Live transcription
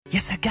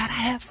Guess I gotta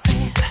have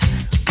faith.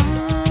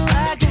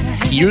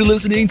 You're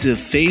listening to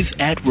Faith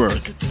at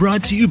Work,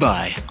 brought to you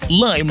by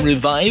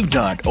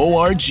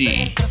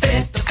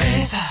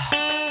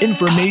LymeRevive.org.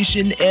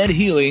 Information and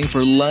healing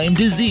for Lyme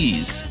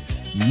disease.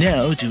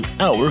 Now to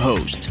our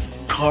host,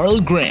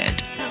 Carl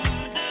Grant.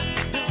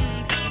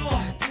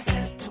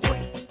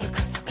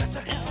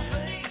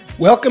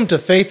 Welcome to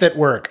Faith at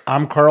Work.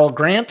 I'm Carl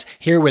Grant,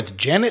 here with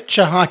Janet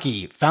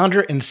Chehake,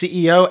 founder and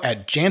CEO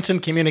at Janssen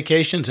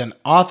Communications and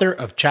author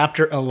of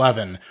Chapter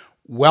 11.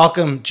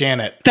 Welcome,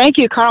 Janet. Thank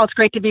you, Carl. It's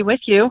great to be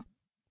with you.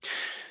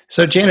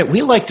 So, Janet,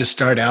 we like to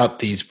start out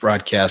these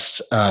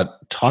broadcasts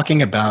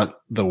talking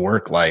about the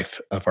work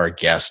life of our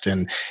guest.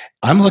 And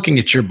I'm looking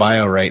at your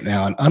bio right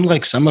now, and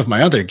unlike some of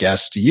my other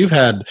guests, you've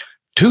had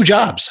two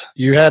jobs.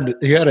 You had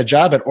a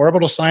job at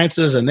Orbital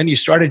Sciences, and then you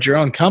started your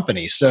own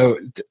company. So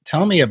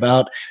tell me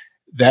about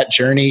that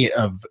journey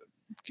of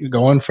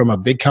going from a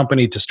big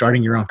company to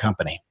starting your own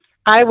company.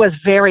 I was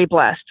very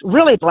blessed,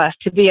 really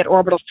blessed to be at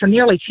Orbital for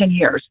nearly 10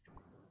 years.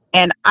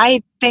 And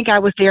I think I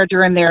was there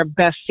during their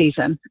best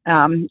season.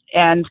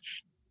 And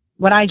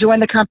when I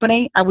joined the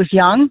company, I was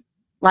young,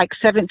 like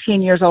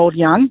 17 years old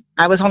young.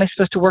 I was only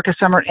supposed to work a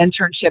summer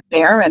internship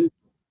there. And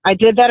I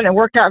did that, and it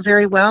worked out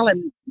very well.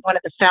 And one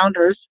of the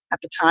founders at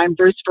the time,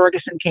 Bruce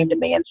Ferguson, came to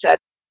me and said,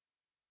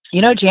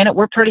 "You know, Janet,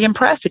 we're pretty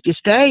impressed if you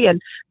stay,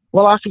 and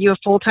we'll offer you a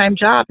full-time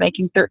job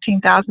making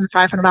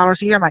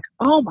 $13,500 a year." I'm like,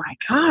 oh my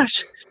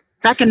gosh.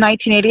 Back in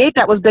 1988,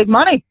 that was big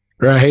money.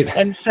 Right.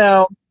 And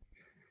so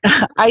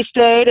I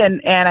stayed,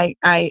 and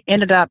I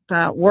ended up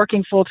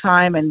working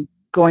full-time and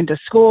going to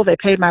school. They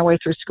paid my way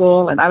through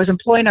school, and I was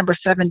employee number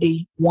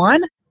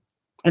 71.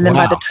 And then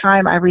Wow. by the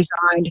time I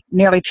resigned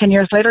nearly 10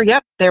 years later,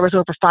 there was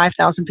over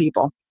 5,000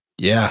 people.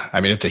 Yeah.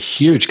 I mean, it's a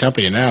huge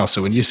company now.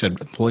 So when you said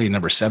employee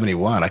number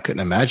 71, I couldn't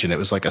imagine. It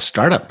was like a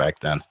startup back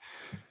then.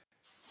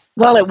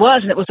 Well, it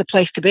was, and it was a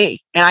place to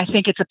be. And I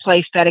think it's a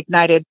place that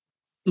ignited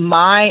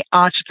my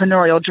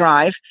entrepreneurial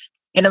drive.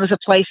 And it was a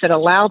place that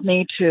allowed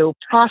me to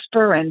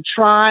prosper and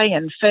try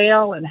and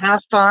fail and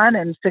have fun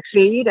and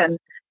succeed. And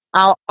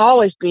I'll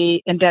always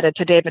be indebted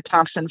to David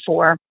Thompson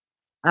for,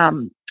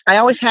 I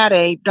always had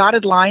a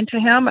dotted line to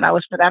him, and I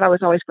was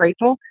always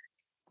grateful.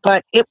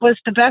 But it was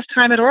the best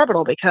time at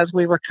Orbital because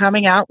we were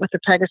coming out with the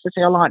Pegasus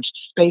air-launched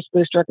space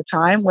booster at the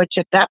time, which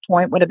at that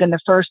point would have been the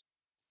first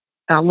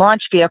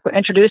launch vehicle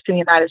introduced in the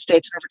United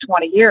States in over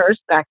 20 years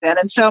back then.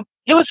 And so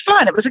it was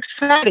fun. It was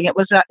exciting. It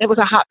was a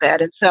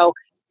hotbed. And so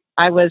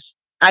I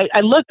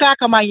look back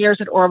on my years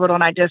at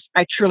Orbital, and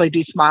I truly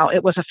do smile.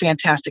 It was a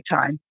fantastic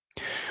time.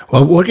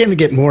 Well, we're going to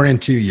get more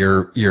into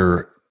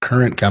your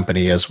current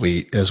company as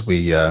we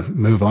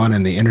move on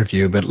in the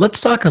interview, but let's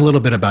talk a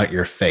little bit about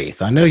your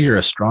faith. I know you're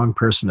a strong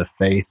person of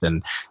faith,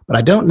 but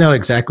I don't know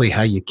exactly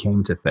how you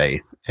came to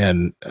faith,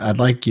 and I'd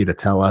like you to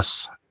tell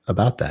us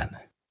about that.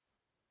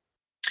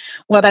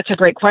 Well, that's a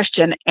great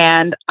question.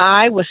 And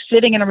I was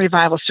sitting in a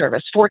revival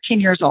service,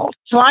 14 years old.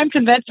 So I'm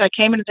convinced I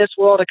came into this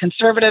world a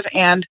conservative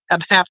and a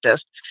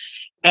Baptist,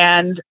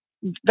 and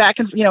back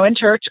in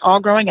church all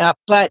growing up,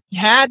 but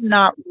had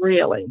not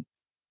really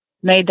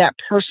made that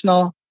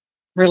personal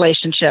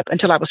relationship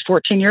until I was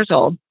 14 years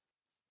old.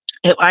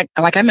 Like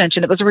I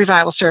mentioned, it was a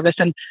revival service,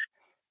 and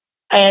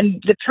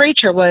the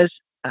preacher was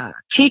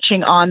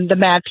teaching on the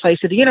mad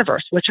place of the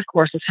universe, which of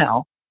course is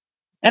hell.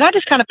 And I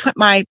just kind of put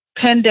my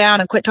pen down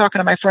and quit talking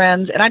to my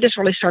friends, and I just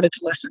really started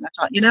to listen. I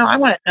thought, I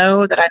want to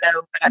know that I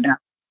know that I know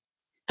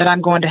that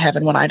I'm going to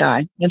heaven when I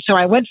die. And so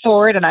I went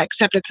forward and I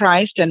accepted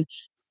Christ and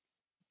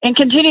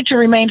continued to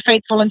remain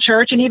faithful in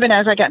church. And even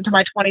as I got into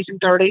my 20s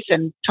and 30s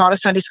and taught a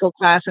Sunday school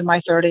class in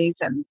my 30s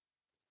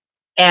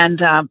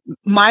and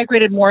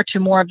migrated more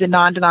of the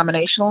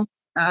non-denominational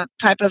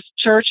type of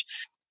church.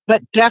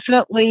 But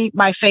definitely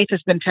my faith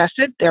has been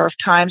tested. There are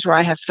times where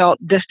I have felt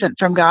distant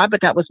from God,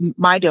 but that was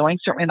my doing,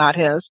 certainly not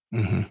his.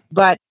 Mm-hmm.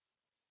 But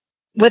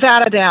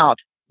without a doubt,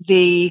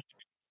 it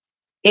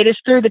is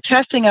through the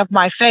testing of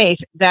my faith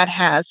that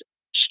has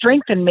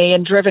strengthened me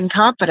and driven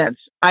confidence,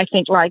 I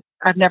think, like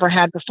I've never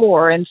had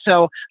before. And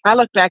so I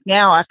look back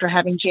now after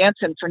having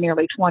Janssen for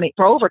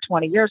over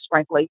 20 years,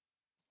 frankly,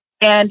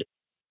 and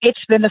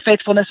it's been the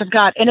faithfulness of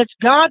God. And it's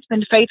God's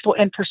been faithful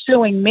in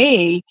pursuing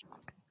me,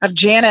 of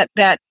Janet,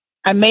 that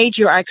I made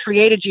you, I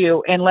created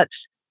you, and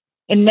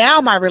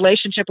now my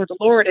relationship with the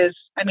Lord is,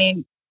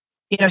 He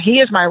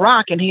is my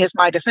rock and He is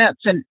my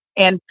defense.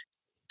 And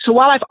so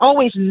while I've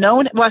always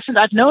known, since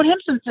I've known Him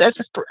since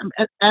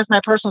as my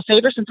personal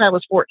Savior since I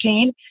was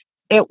 14,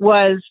 it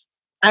was,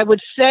 I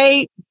would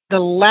say, the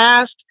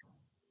last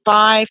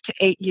 5 to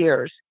 8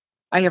 years,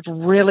 I have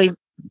really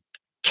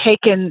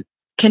taken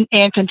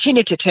and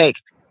continue to take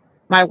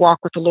my walk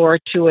with the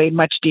Lord to a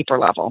much deeper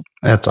level.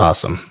 That's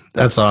awesome.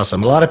 That's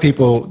awesome. A lot of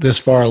people this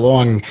far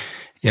along,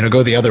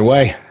 go the other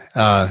way.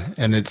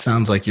 And it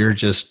sounds like you're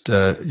just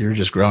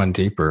growing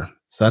deeper.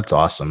 So that's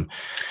awesome.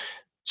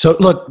 So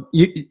look,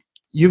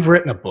 you've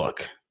written a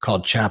book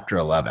called Chapter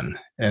 11,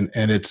 and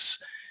it's,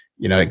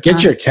 it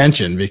gets your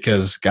attention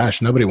because,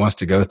 gosh, nobody wants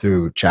to go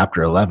through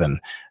Chapter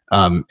 11.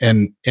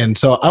 And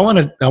so I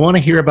want to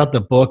hear about the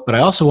book, but I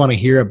also want to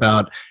hear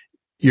about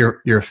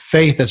your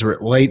faith as it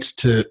relates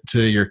to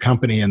your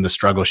company and the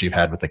struggles you've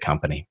had with the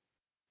company.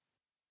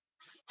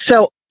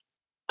 So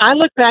I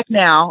look back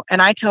now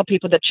and I tell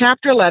people that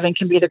chapter 11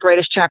 can be the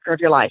greatest chapter of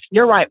your life.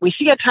 You're right. We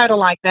see a title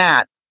like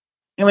that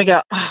and we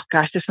go, oh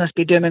gosh, this must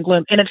be doom and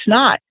gloom. And it's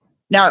not.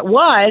 Now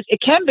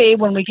it can be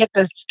when we get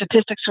the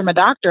statistics from a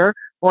doctor,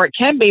 or it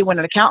can be when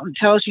an accountant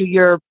tells you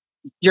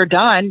you're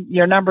done,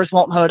 your numbers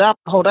won't hold up,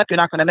 you're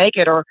not going to make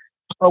it, or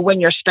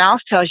when your spouse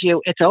tells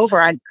you it's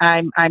over,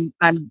 I'm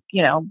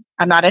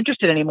not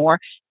interested anymore.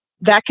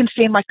 That can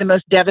seem like the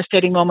most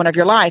devastating moment of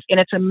your life. And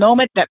it's a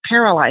moment that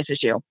paralyzes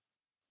you.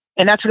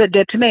 And that's what it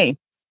did to me.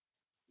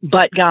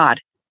 But God.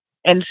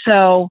 And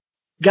so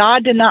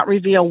God did not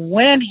reveal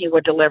when he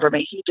would deliver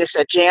me. He just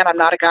said, Jan, I'm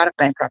not a God of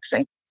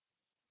bankruptcy.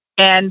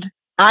 And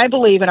I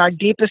believe in our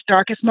deepest,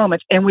 darkest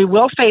moments, and we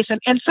will face them.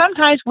 And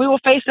sometimes we will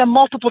face them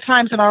multiple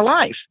times in our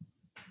life,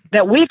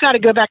 that we've got to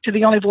go back to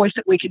the only voice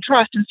that we can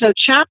trust. And so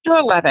chapter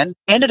 11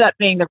 ended up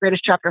being the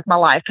greatest chapter of my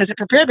life because it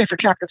prepared me for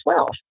chapter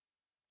 12.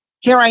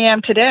 Here I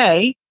am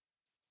today,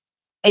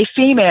 a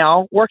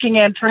female working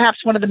in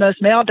perhaps one of the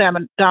most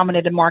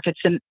male-dominated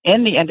markets in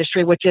the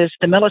industry, which is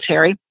the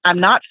military. I'm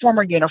not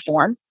former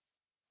uniform.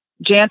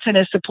 Jansen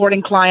is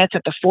supporting clients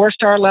at the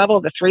 4-star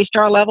level, the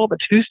 3-star level, the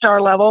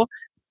 2-star level.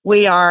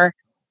 We are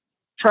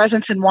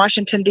presence in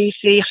Washington,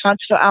 D.C.,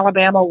 Huntsville,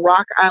 Alabama,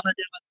 Rock Island,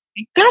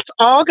 Illinois. That's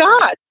all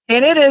God.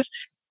 And it is.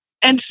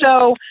 And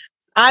so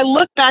I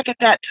look back at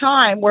that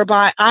time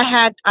whereby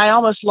I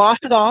almost lost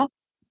it all.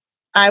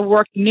 I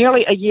worked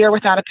nearly a year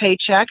without a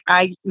paycheck.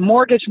 I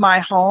mortgaged my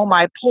home.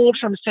 I pulled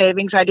from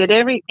savings. I did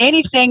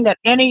anything that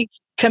any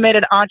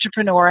committed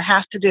entrepreneur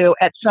has to do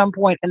at some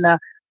point in the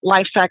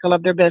life cycle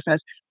of their business.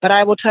 But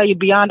I will tell you,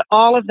 beyond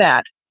all of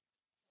that,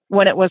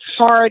 when it was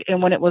hard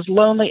and when it was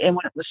lonely and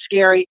when it was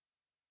scary,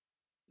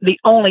 the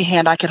only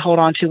hand I could hold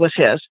on to was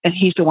his, and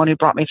he's the one who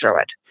brought me through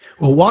it.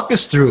 Well, walk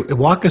us through,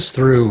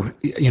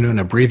 an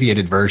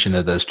abbreviated version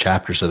of those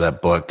chapters of that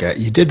book.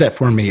 You did that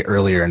for me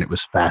earlier, and it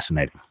was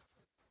fascinating.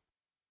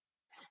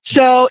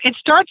 So it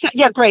starts,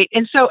 great.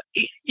 And so,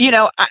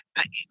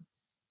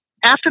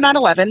 after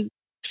 9/11,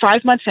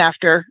 5 months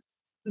after,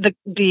 the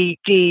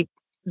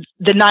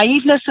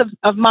naiveness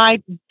of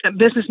my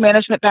business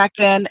management back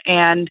then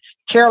and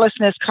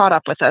carelessness caught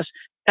up with us,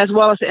 as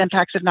well as the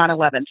impacts of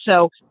 9/11.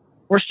 So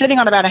we're sitting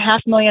on about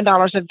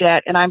 $500,000 of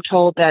debt, and I'm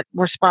told that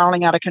we're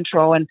spiraling out of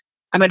control, and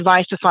I'm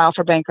advised to file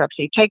for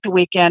bankruptcy. Take the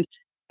weekend.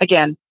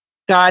 Again,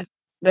 God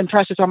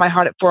impresses on my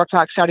heart at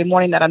 4:00 Saturday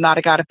morning that I'm not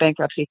a God of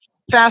bankruptcy.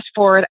 Fast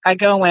forward, I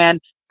go in,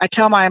 I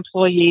tell my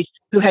employees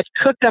who had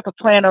cooked up a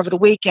plan over the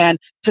weekend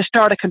to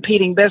start a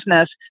competing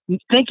business,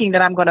 thinking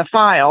that I'm going to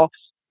file.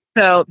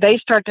 So they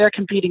start their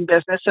competing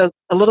business. So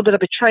a little bit of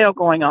betrayal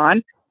going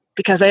on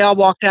because they all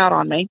walked out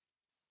on me.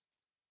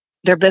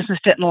 Their business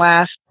didn't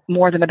last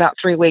more than about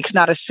 3 weeks.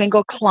 Not a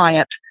single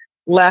client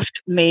left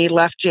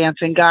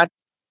Jansen. God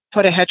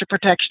put a hedge of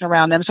protection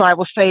around them. So I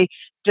will say,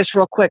 just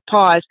real quick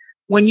pause.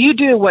 When you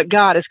do what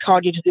God has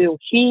called you to do,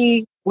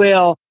 He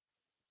will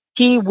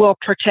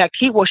protect.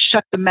 He will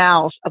shut the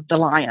mouths of the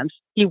lions.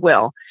 He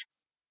will.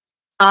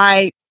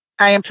 I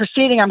am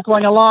proceeding. I'm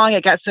going along.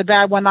 It got so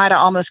bad one night I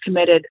almost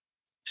committed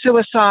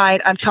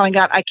suicide. I'm telling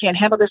God, I can't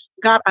handle this.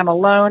 God, I'm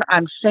alone.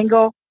 I'm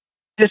single.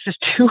 This is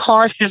too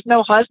hard. There's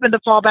no husband to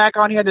fall back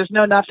on here. There's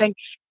no nothing.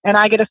 And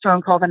I get a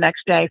phone call the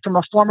next day from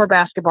a former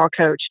basketball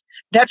coach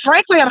that,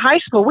 frankly, in high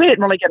school, we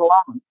didn't really get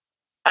along.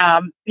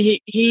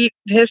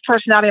 His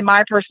personality and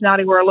my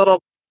personality were a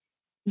little,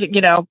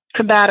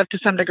 combative to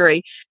some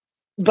degree,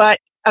 but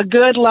a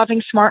good,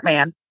 loving, smart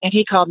man. And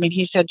he called me and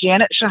he said,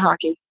 Janet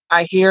Shahaki,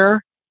 I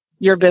hear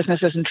your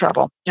business is in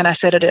trouble. And I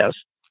said, it is.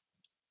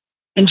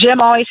 And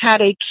Jim always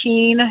had a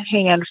keen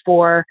hand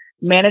for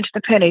manage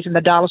the pennies and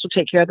the dollars will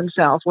take care of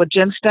themselves. Well,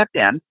 Jim stepped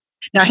in.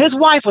 Now, his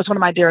wife was one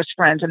of my dearest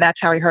friends, and that's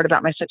how he heard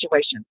about my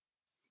situation.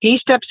 He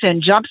steps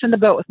in, jumps in the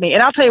boat with me.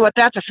 And I'll tell you what,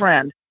 that's a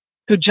friend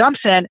who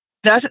jumps in,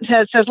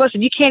 says,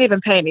 listen, you can't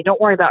even pay me.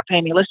 Don't worry about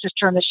paying me. Let's just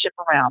turn this ship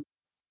around.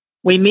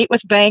 We meet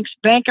with banks.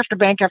 Bank after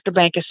bank after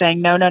bank is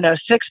saying, no.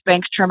 6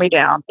 banks turn me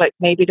down. But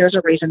maybe there's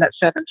a reason that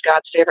 7's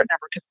God's favorite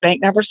number, because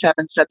bank number 7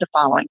 said the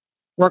following: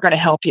 we're going to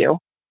help you.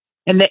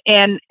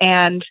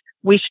 And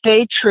we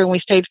stayed true and we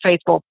stayed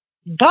faithful.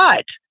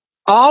 But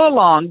all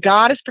along,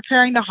 God is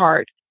preparing the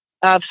heart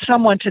of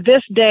someone to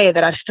this day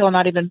that I've still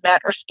not even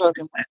met or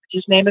spoken with.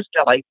 His name is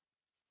Billy.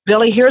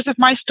 Billy hears of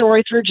my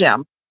story through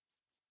Jim.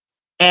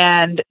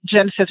 And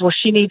Jim says, well,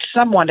 she needs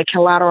someone to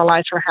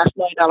collateralize her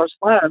 $500,000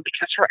 loan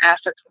because her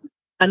assets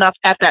enough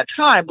at that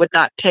time would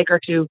not take her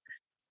to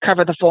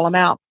cover the full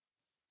amount.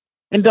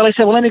 And Billy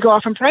said, well, let me go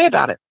off and pray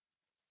about it.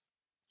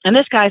 And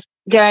this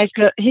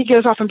he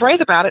goes off and prays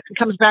about it and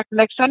comes back the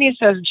next Sunday and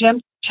says,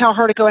 Jim, tell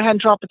her to go ahead and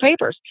drop the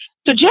papers.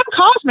 So Jim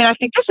calls me and I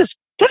think,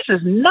 this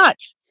is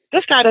nuts.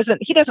 This guy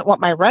doesn't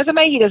want my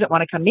resume. He doesn't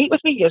want to come meet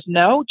with me. He goes,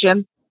 no.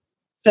 Jim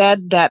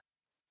said that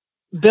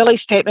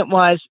Billy's statement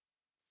was,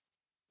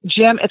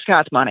 Jim, it's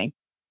God's money.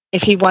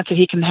 If he wants it,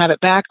 he can have it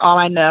back. All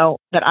I know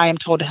that I am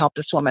told to help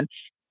this woman.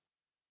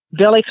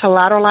 Billy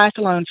collateralized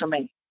a loan for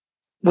me.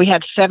 we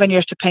had 7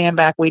 years to pay him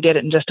back. We did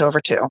it in just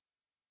over 2.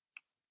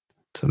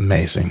 It's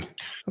amazing.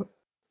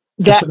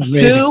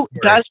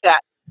 Does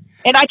that?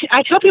 And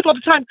I tell people all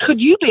the time, could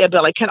you be a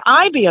Billy? Can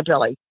I be a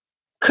Billy?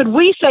 Could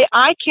we say,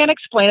 I can't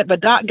explain it,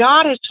 but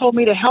God has told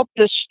me to help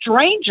this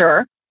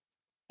stranger.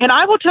 And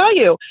I will tell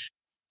you,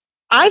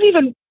 I've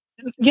even,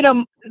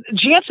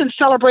 Jansen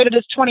celebrated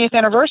his 20th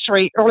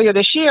anniversary earlier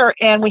this year,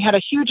 and we had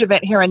a huge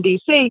event here in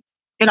D.C.,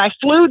 and I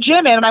flew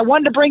Jim in, and I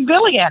wanted to bring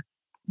Billy in.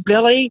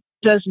 Billy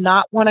does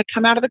not want to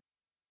come out of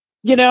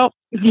he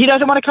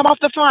doesn't want to come off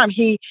the farm.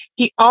 He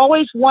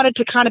always wanted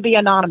to kind of be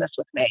anonymous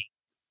with me.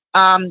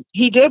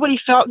 He did what he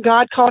felt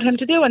God called him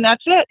to do, and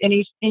that's it. And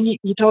he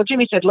told Jim,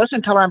 he said,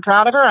 listen, tell her I'm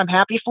proud of her. I'm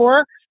happy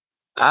for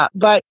her.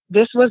 But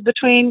this was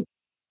between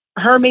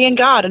her, me, and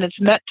God, and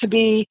it's meant to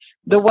be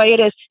the way it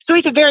is. So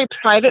he's a very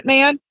private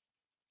man.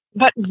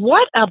 But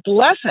what a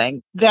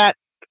blessing that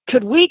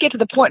could we get to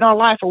the point in our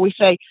life where we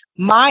say,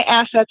 my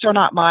assets are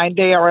not mine.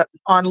 They are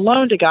on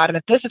loan to God. And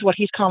if this is what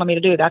he's calling me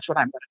to do, that's what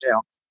I'm going to do.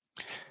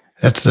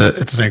 It's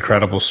an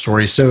incredible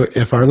story. So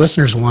if our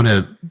listeners want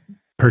to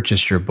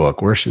purchase your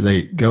book, where should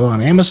they go?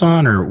 On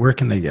Amazon, or where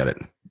can they get it?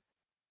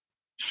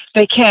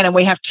 They can. And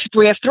we have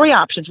 3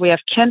 options. We have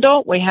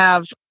Kindle.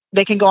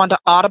 They can go onto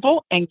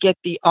Audible and get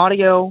the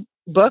audio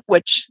book,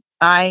 which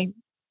I'm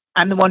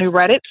the one who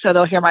read it, so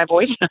they'll hear my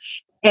voice.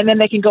 And then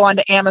they can go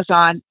onto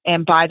Amazon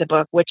and buy the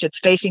book, which it's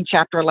Facing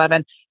Chapter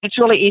 11. It's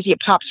really easy. It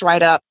pops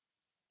right up.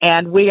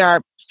 And we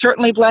are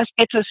certainly blessed.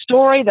 It's a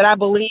story that I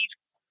believe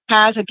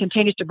has and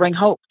continues to bring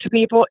hope to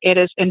people. It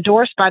is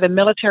endorsed by the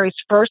military's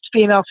first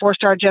female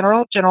 4-star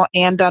general, General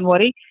Ann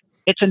Dunwoody.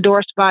 It's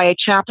endorsed by a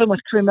chaplain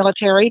with Crew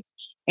Military,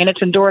 and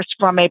it's endorsed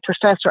from a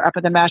professor up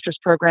in the master's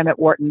program at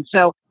Wharton.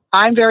 So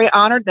I'm very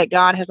honored that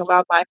God has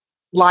allowed my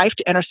life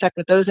to intersect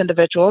with those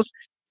individuals.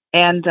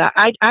 And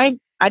I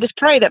just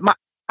pray that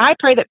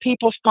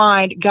people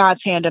find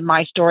God's hand in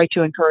my story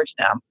to encourage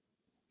them.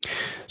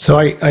 So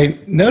I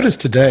noticed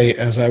today,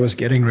 as I was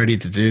getting ready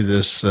to do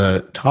this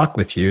talk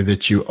with you,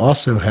 that you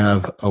also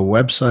have a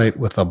website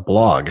with a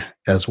blog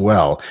as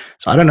well.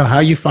 So I don't know how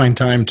you find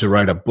time to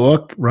write a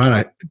book, run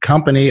a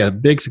company, a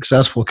big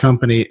successful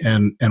company,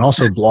 and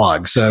also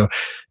blog. So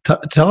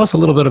tell us a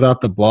little bit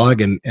about the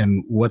blog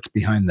and what's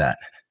behind that.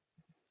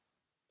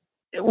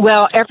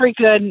 Well, every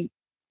good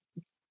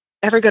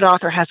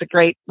author has a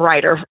great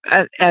writer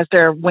as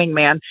their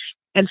wingman.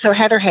 And so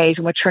Heather Hayes,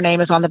 which her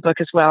name is on the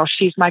book as well,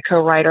 she's my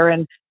co-writer,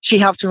 and she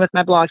helps me with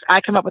my blogs. I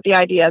come up with the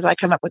ideas, I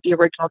come up with the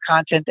original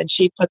content, and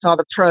she puts all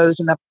the prose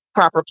in the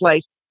proper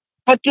place.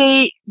 But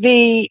the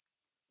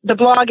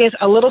blog is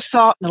a little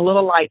salt and a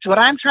little light. So what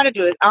I'm trying to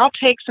do is I'll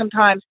take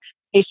sometimes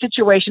a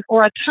situation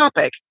or a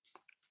topic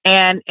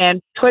and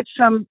put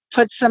some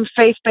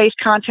faith-based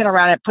content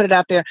around it, put it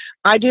out there.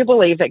 I do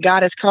believe that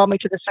God has called me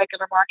to the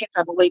secular markets.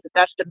 I believe that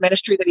that's the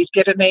ministry that he's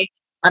given me.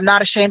 I'm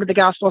not ashamed of the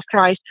gospel of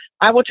Christ.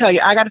 I will tell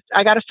you, I got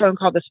a phone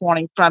call this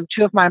morning from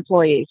 2 of my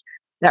employees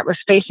that was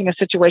facing a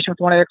situation with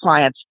one of their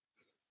clients.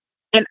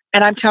 And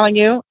I'm telling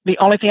you, the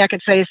only thing I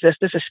can say is this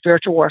is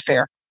spiritual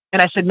warfare.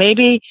 And I said,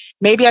 maybe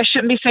I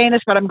shouldn't be saying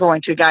this, but I'm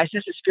going to, guys.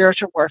 This is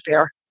spiritual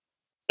warfare.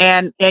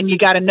 And you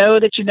got to know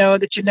that you know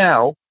that you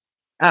know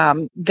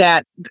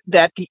that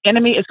the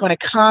enemy is going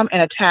to come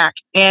and attack.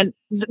 And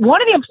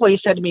one of the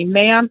employees said to me,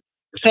 ma'am,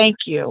 thank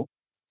you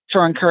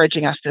for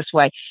encouraging us this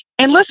way.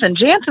 And listen,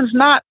 Jansen's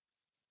not,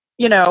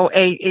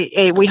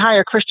 a we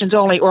hire Christians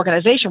only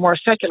organization. We're a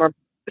secular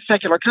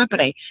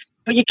company,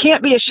 but you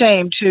can't be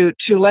ashamed to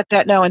let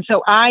that know. And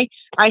so I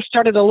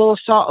started a little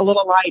salt, a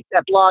little light,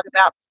 that blog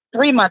about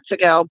 3 months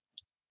ago,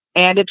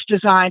 and it's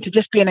designed to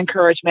just be an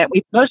encouragement.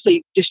 We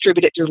mostly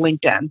distribute it through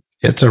LinkedIn.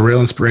 It's a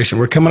real inspiration.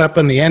 We're coming up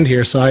on the end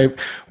here, so I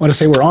want to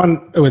say we're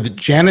on with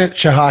Janet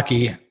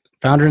Shahaki,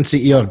 founder and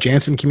CEO of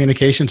Jansen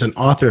Communications and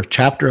author of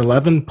Chapter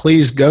 11.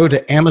 Please go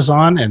to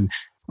Amazon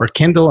or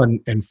Kindle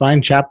and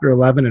find Chapter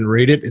 11 and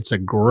read it. It's a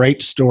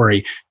great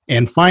story.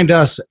 And find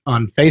us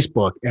on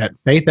Facebook at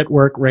Faith at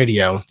Work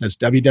Radio. That's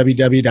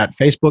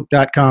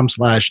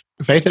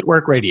www.facebook.com/Faith at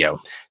Work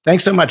Radio.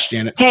 Thanks so much,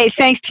 Janet. Hey,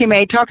 thanks,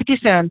 teammate. Talk to you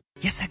soon.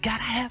 Yes, I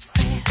gotta have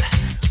faith.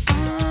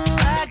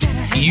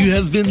 You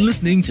have been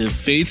listening to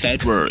Faith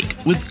at Work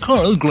with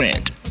Carl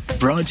Grant.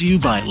 Brought to you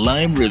by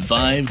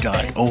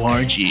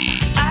LimeRevive.org.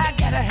 I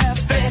gotta have